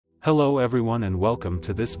Hello everyone and welcome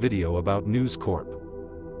to this video about News Corp.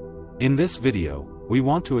 In this video, we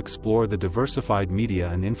want to explore the diversified media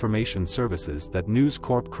and information services that News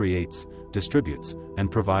Corp creates, distributes,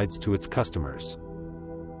 and provides to its customers.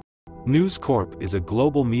 News Corp is a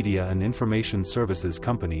global media and information services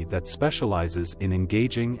company that specializes in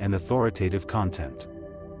engaging and authoritative content.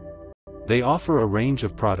 They offer a range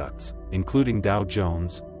of products, including Dow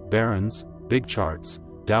Jones, Barron's, Big Charts,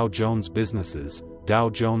 Dow Jones Businesses, Dow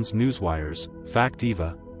Jones Newswires,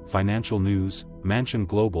 Factiva, Financial News, Mansion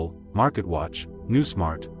Global, MarketWatch,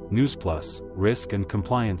 NewsSmart, NewsPlus, Risk and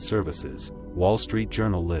Compliance Services, Wall Street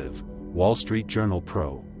Journal Live, Wall Street Journal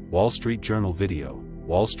Pro, Wall Street Journal Video,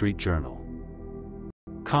 Wall Street Journal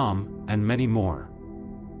Com, and many more.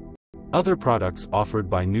 Other products offered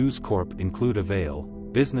by News Corp include Avail,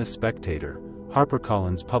 Business Spectator,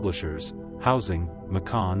 HarperCollins Publishers, Housing,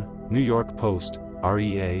 Macon, New York Post,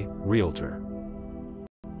 REA, Realtor.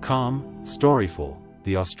 Com, Storyful,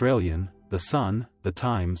 The Australian, The Sun, The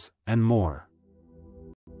Times, and more.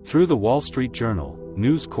 Through the Wall Street Journal,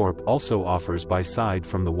 News Corp also offers buy-side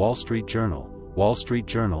from the Wall Street Journal, Wall Street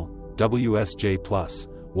Journal, WSJ+,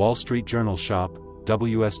 Wall Street Journal Shop,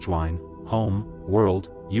 WSJWine, Home, World,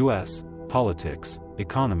 US, Politics,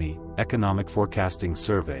 Economy, Economic Forecasting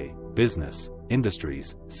Survey, Business,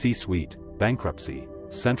 Industries, C-Suite, Bankruptcy,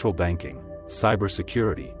 Central Banking,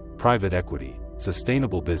 Cybersecurity, Private Equity,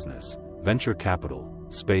 Sustainable Business, Venture Capital,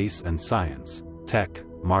 Space and Science, Tech,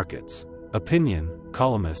 Markets, Opinion,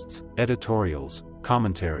 Columnists, Editorials,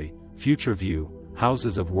 Commentary, Future View,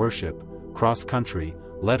 Houses of Worship, Cross Country,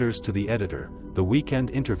 Letters to the Editor, The Weekend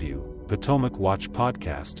Interview, Potomac Watch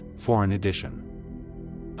Podcast, Foreign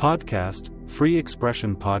Edition. Podcast, Free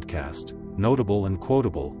Expression Podcast, Notable and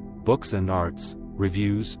Quotable, Books and Arts,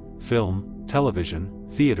 Reviews, Film, Television,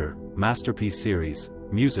 Theater, Masterpiece Series,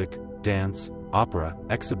 Music, Dance, Opera,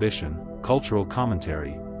 Exhibition, Cultural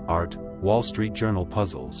Commentary, Art, Wall Street Journal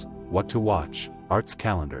Puzzles, What to Watch, Arts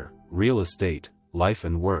Calendar, Real Estate, Life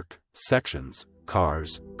and Work, Sections,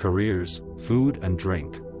 Cars, Careers, Food and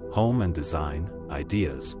Drink, Home and Design,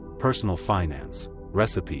 Ideas, Personal Finance,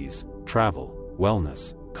 Recipes, Travel,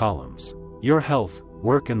 Wellness, Columns, Your Health,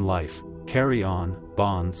 Work and Life, Carry On,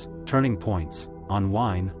 Bonds, Turning Points, On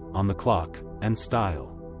Wine, On the Clock, and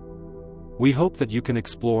Style. We hope that you can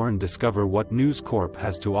explore and discover what News Corp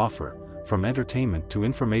has to offer, from entertainment to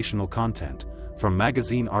informational content, from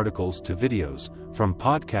magazine articles to videos, from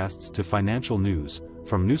podcasts to financial news,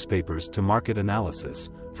 from newspapers to market analysis,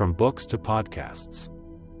 from books to podcasts.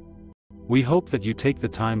 We hope that you take the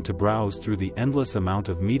time to browse through the endless amount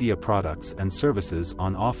of media products and services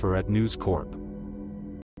on offer at News Corp.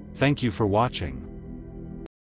 Thank you for watching.